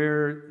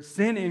 where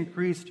sin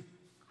increased,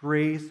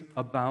 grace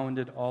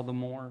abounded all the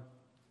more.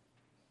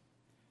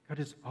 God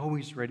is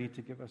always ready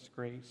to give us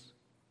grace.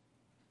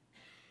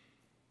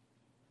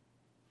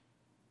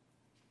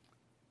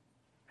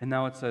 And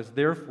now it says,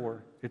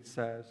 therefore, it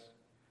says,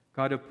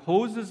 God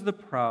opposes the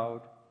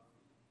proud,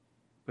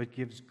 but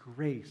gives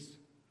grace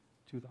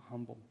to the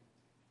humble.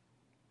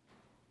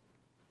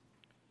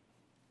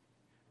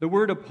 The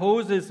word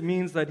opposes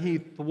means that he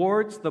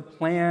thwarts the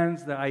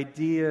plans, the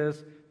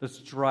ideas, the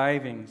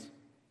strivings.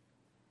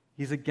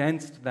 He's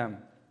against them.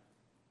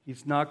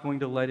 He's not going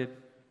to let it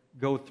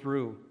go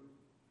through.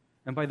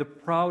 And by the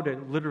proud,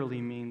 it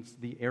literally means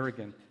the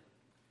arrogant.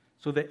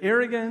 So the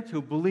arrogant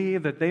who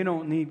believe that they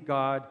don't need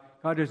God,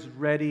 God is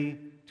ready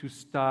to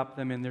stop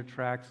them in their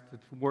tracks, to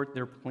thwart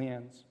their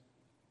plans.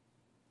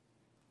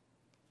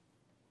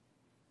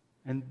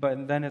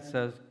 But then it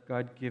says,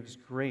 God gives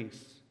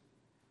grace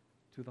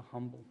to the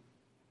humble.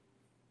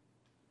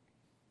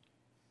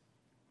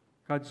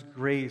 God's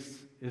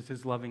grace is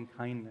his loving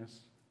kindness.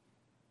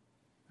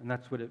 And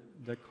that's what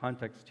the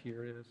context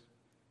here is.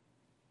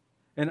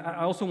 And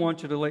I also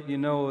want you to let you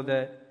know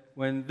that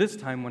when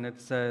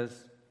it says,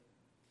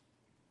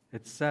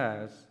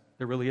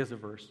 there really is a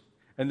verse.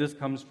 And this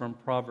comes from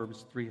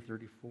Proverbs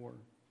 3:34.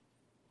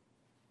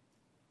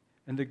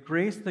 And the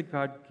grace that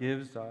God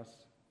gives us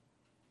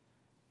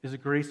is a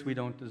grace we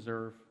don't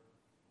deserve.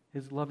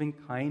 His loving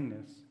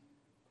kindness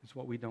is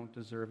what we don't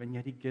deserve, and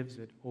yet he gives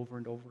it over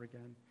and over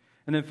again.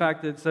 And in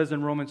fact, it says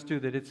in Romans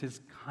 2 that it's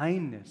his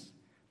kindness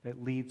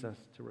that leads us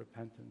to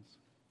repentance.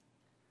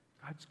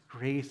 God's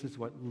grace is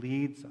what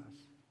leads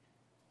us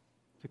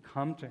to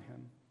come to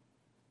him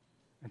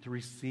and to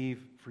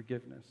receive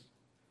forgiveness.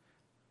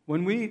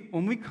 When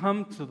we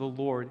come to the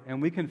Lord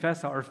and we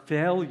confess our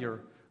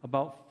failure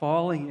about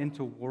falling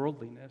into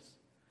worldliness,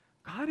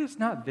 God is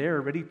not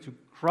there ready to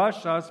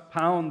crush us,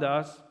 pound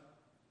us,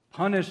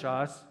 punish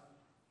us.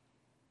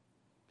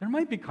 There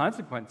might be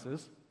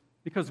consequences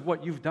because of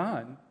what you've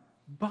done,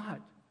 but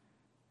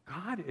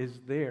God is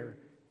there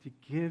to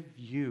give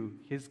you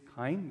his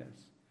kindness,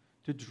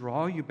 to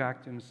draw you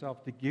back to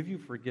himself, to give you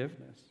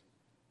forgiveness,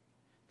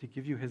 to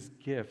give you his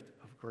gift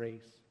of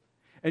grace.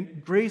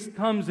 And grace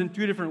comes in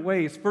two different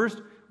ways.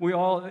 First,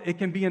 it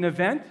can be an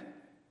event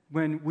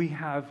when we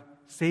have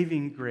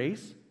saving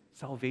grace,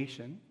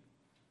 salvation,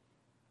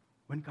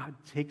 when God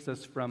takes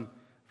us from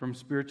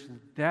spiritual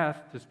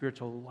death to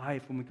spiritual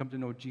life, when we come to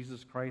know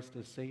Jesus Christ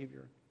as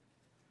Savior.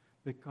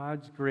 But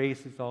God's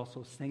grace is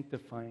also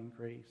sanctifying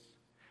grace.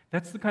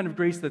 That's the kind of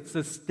grace that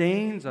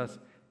sustains us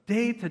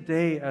day to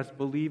day as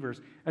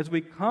believers. As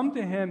we come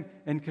to him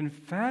and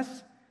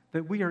confess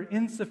that we are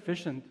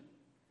insufficient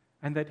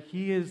and that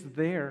he is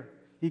there,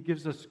 he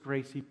gives us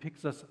grace, he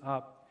picks us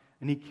up,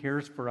 and he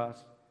cares for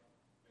us.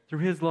 Through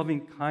his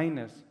loving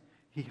kindness,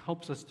 he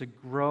helps us to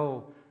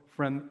grow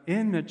from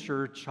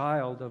immature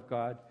child of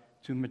God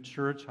to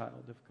mature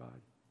child of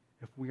God,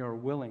 if we are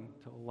willing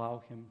to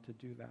allow him to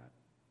do that.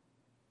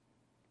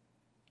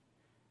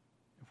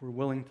 If we're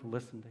willing to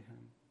listen to him.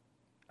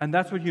 And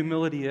that's what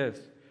humility is.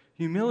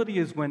 Humility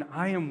is when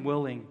I am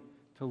willing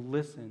to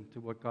listen to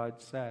what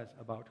God says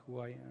about who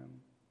I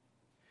am.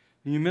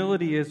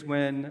 Humility is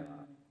when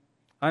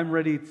I'm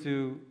ready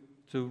to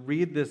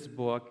read this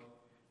book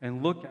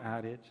and look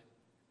at it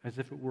as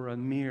if it were a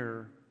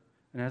mirror,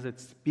 and as it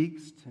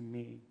speaks to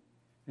me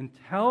and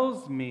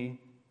tells me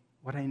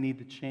what I need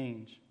to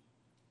change.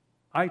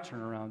 I turn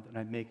around and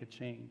I make a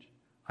change.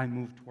 I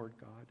move toward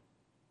God.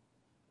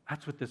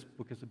 That's what this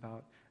book is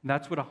about. And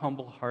that's what a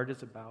humble heart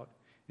is about.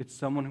 It's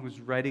someone who's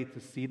ready to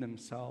see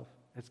themselves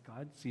as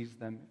God sees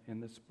them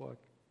in this book.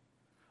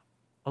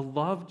 A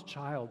loved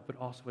child, but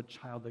also a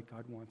child that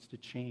God wants to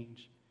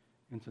change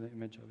into the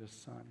image of his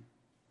Son.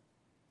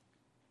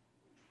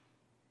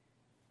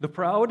 The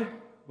proud,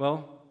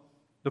 well,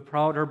 the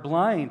proud are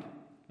blind.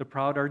 The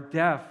proud are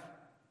deaf.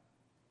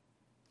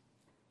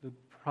 The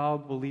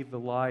proud believe the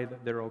lie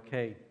that they're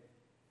okay.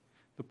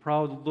 The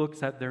proud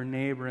looks at their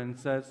neighbor and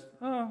says,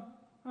 "Oh,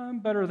 I'm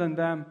better than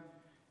them.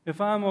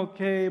 If I'm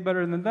okay,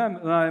 better than them,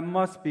 then I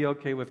must be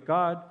okay with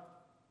God.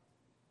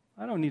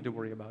 I don't need to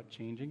worry about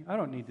changing. I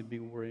don't need to be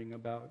worrying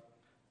about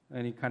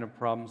any kind of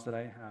problems that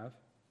I have."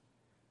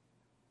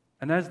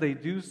 And as they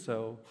do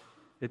so,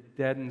 it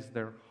deadens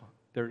their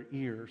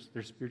ears,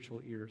 their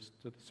spiritual ears,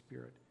 to the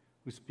Spirit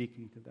who's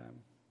speaking to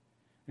them.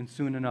 And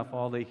soon enough,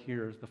 all they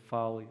hear is the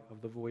folly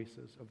of the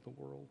voices of the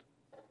world.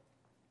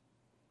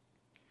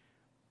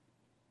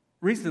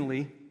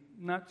 Recently,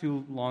 not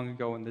too long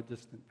ago in the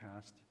distant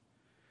past,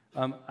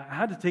 I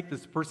had to take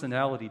this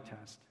personality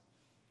test.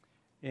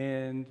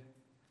 And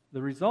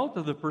the result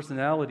of the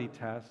personality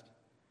test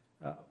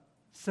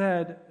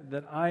said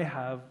that I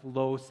have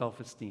low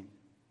self-esteem.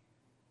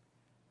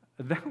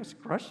 That was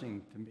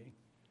crushing to me.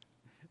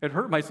 It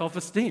hurt my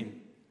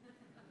self-esteem.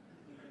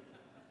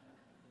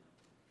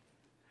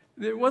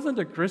 It wasn't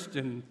a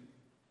Christian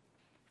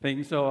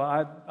thing, so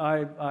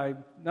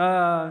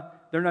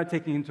they're not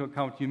taking into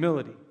account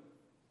humility.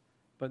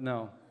 But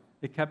no,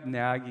 it kept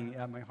nagging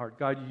at my heart.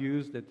 God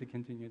used it to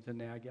continue to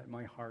nag at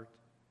my heart.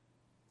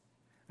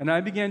 And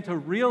I began to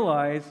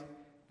realize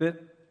that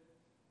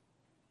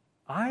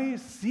I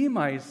see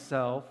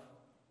myself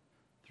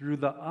through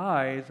the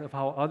eyes of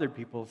how other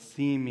people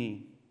see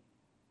me.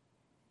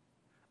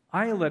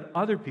 I let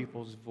other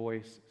people's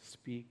voice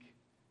speak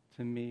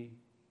to me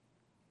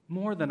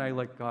more than I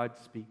let God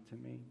speak to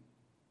me.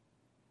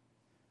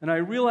 And I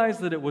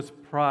realized that it was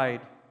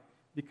pride,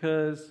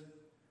 because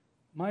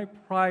my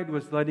pride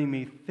was letting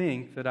me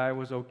think that I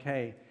was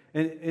okay.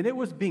 And it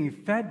was being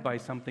fed by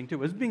something, too. It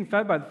was being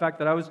fed by the fact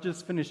that I was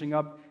just finishing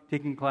up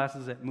taking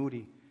classes at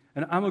Moody.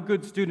 And I'm a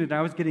good student, and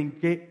I was getting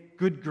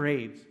good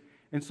grades.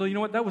 And so, you know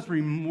what? That was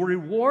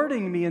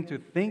rewarding me into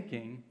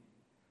thinking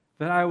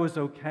that I was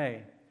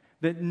okay.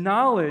 That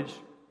knowledge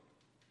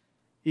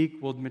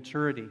equaled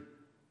maturity.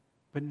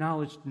 But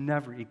knowledge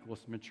never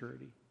equals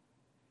maturity.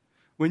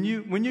 When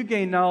you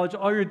gain knowledge,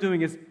 all you're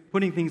doing is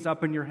putting things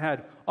up in your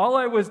head. All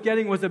I was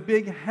getting was a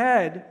big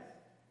head,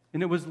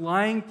 and it was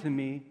lying to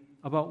me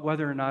about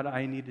whether or not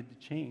I needed to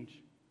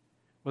change,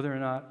 whether or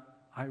not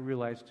I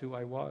realized who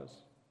I was,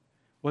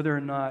 whether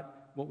or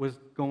not what was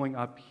going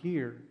up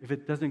here, if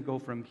it doesn't go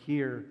from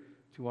here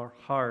to our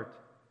heart,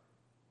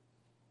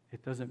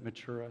 it doesn't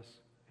mature us,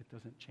 it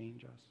doesn't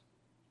change us.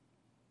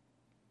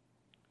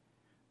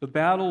 The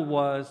battle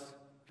was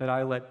that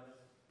I let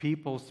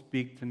people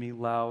speak to me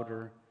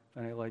louder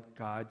than I let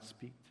God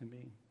speak to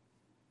me.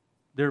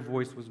 Their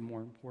voice was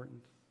more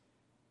important.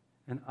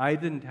 And I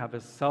didn't have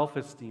a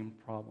self-esteem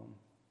problem.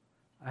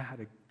 I had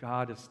a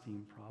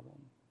God-esteem problem.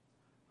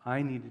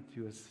 I needed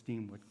to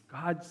esteem what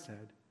God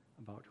said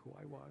about who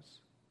I was.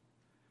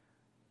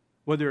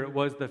 Whether it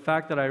was the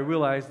fact that I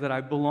realized that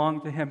I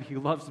belong to Him, He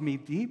loves me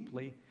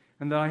deeply,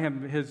 and that I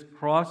am His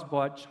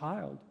cross-bought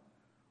child,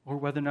 or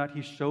whether or not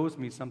He shows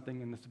me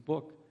something in this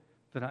book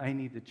that I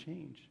need to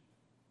change.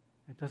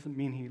 It doesn't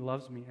mean He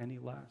loves me any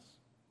less.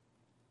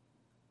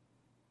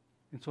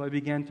 And so I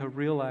began to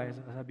realize,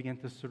 as I began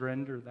to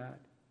surrender that,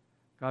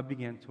 God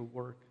began to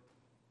work.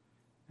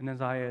 And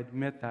as I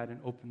admit that and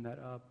open that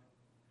up,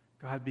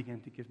 God began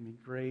to give me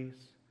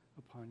grace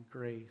upon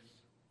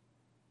grace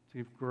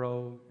to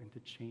grow and to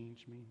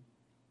change me.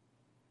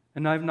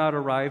 And I've not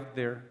arrived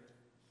there.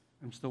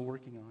 I'm still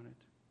working on it.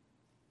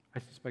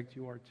 I suspect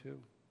you are too.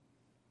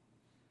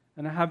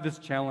 And I have this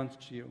challenge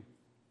to you.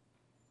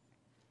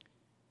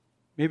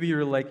 Maybe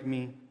you're like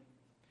me.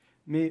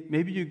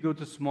 Maybe you go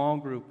to small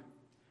group,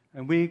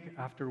 and week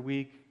after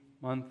week,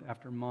 month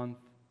after month,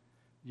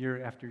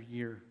 year after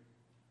year,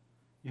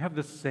 you have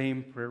the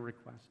same prayer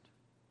request.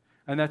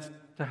 And that's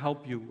to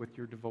help you with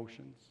your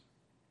devotions.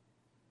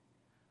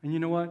 And you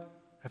know what?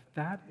 If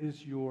that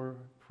is your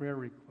prayer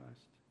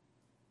request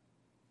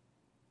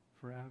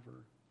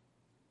forever,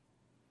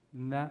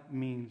 then that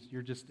means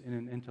you're just in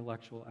an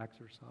intellectual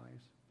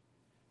exercise.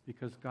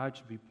 Because God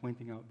should be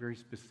pointing out very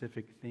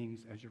specific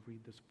things as you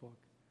read this book.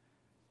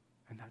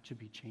 And that should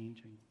be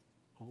changing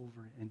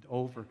over and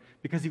over.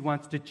 Because He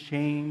wants to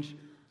change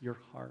your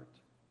heart.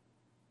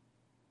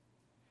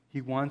 He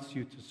wants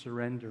you to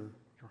surrender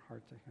your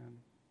heart to Him.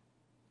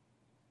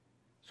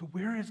 So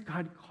where is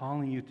God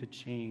calling you to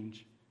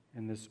change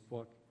in this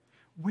book?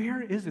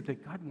 Where is it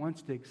that God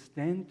wants to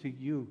extend to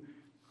you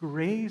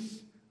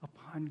grace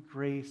upon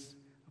grace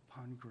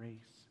upon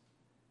grace?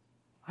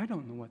 I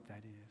don't know what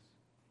that is.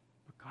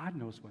 God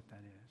knows what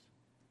that is.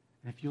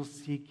 And if you'll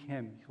seek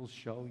Him, He'll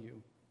show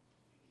you.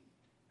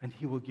 And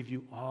He will give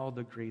you all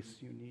the grace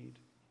you need.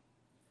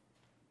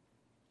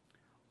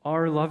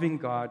 Our loving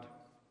God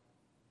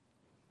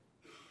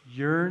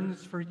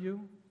yearns for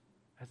you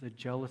as a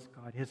jealous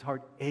God. His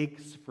heart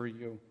aches for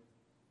you.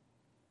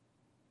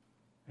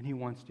 And He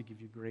wants to give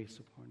you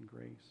grace upon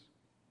grace.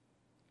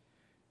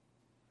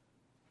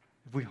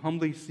 If we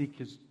humbly seek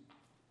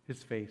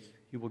His face,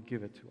 He will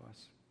give it to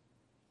us.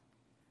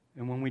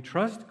 And when we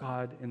trust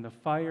God in the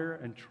fire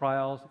and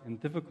trials and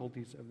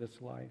difficulties of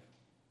this life,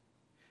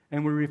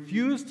 and we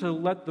refuse to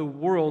let the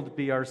world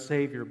be our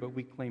Savior, but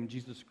we claim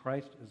Jesus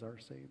Christ as our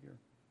Savior,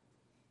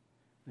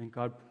 then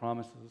God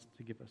promises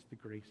to give us the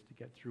grace to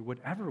get through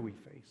whatever we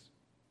face.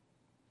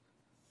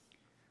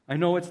 I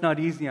know it's not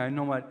easy. I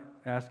know I'm not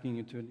asking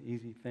you to an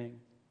easy thing.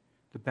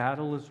 The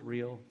battle is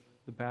real.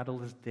 The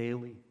battle is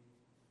daily.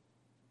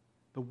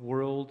 The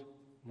world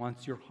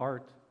wants your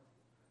heart.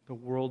 The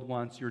world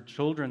wants your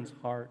children's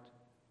heart.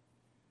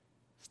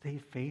 Stay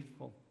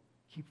faithful.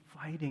 Keep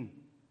fighting.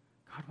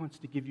 God wants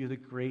to give you the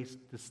grace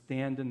to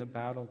stand in the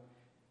battle,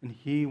 and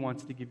He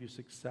wants to give you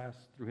success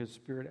through His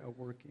Spirit at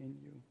work in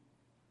you.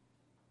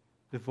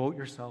 Devote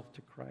yourself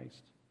to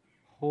Christ,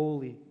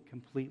 wholly,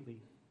 completely.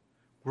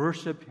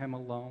 Worship Him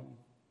alone.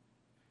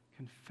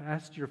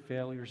 Confess your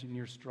failures and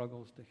your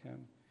struggles to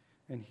Him,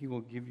 and He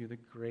will give you the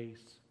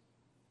grace.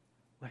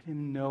 Let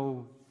Him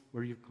know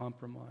where you've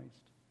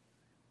compromised,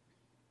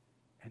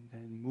 and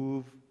then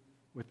move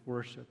with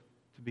worship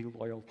to be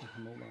loyal to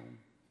Him alone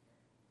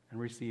and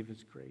receive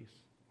His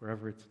grace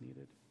wherever it's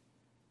needed.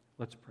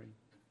 Let's pray.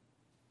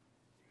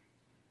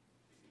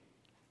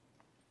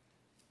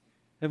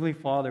 Heavenly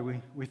Father,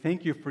 we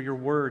thank You for Your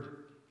word.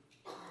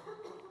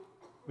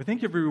 We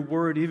thank You for Your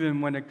word even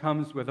when it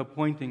comes with a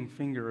pointing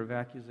finger of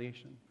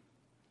accusation.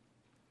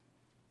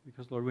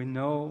 Because, Lord, we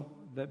know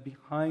that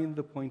behind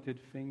the pointed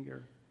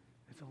finger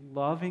is a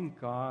loving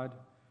God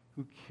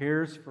who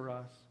cares for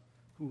us,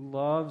 who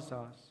loves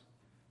us,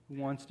 who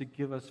wants to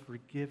give us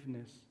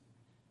forgiveness,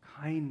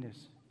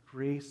 kindness,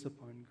 grace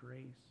upon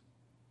grace.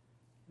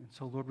 And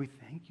so, Lord, we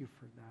thank You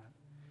for that.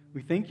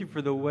 We thank You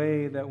for the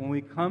way that when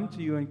we come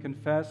to You and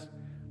confess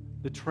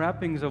the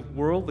trappings of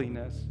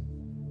worldliness,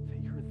 that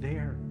You're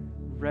there,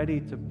 ready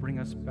to bring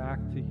us back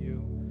to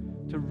You,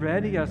 to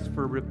ready us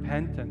for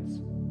repentance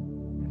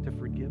and to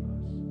forgive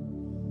us.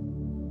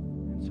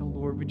 And so,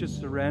 Lord, we just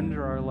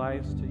surrender our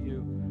lives to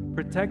You.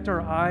 Protect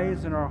our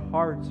eyes and our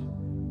hearts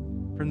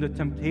from the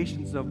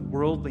temptations of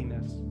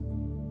worldliness,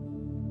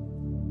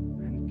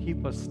 and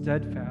keep us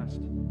steadfast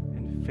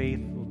and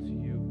faithful to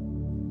You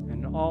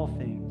in all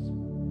things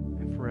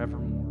and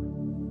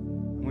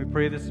forevermore. And we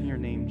pray this in Your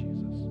name, Jesus.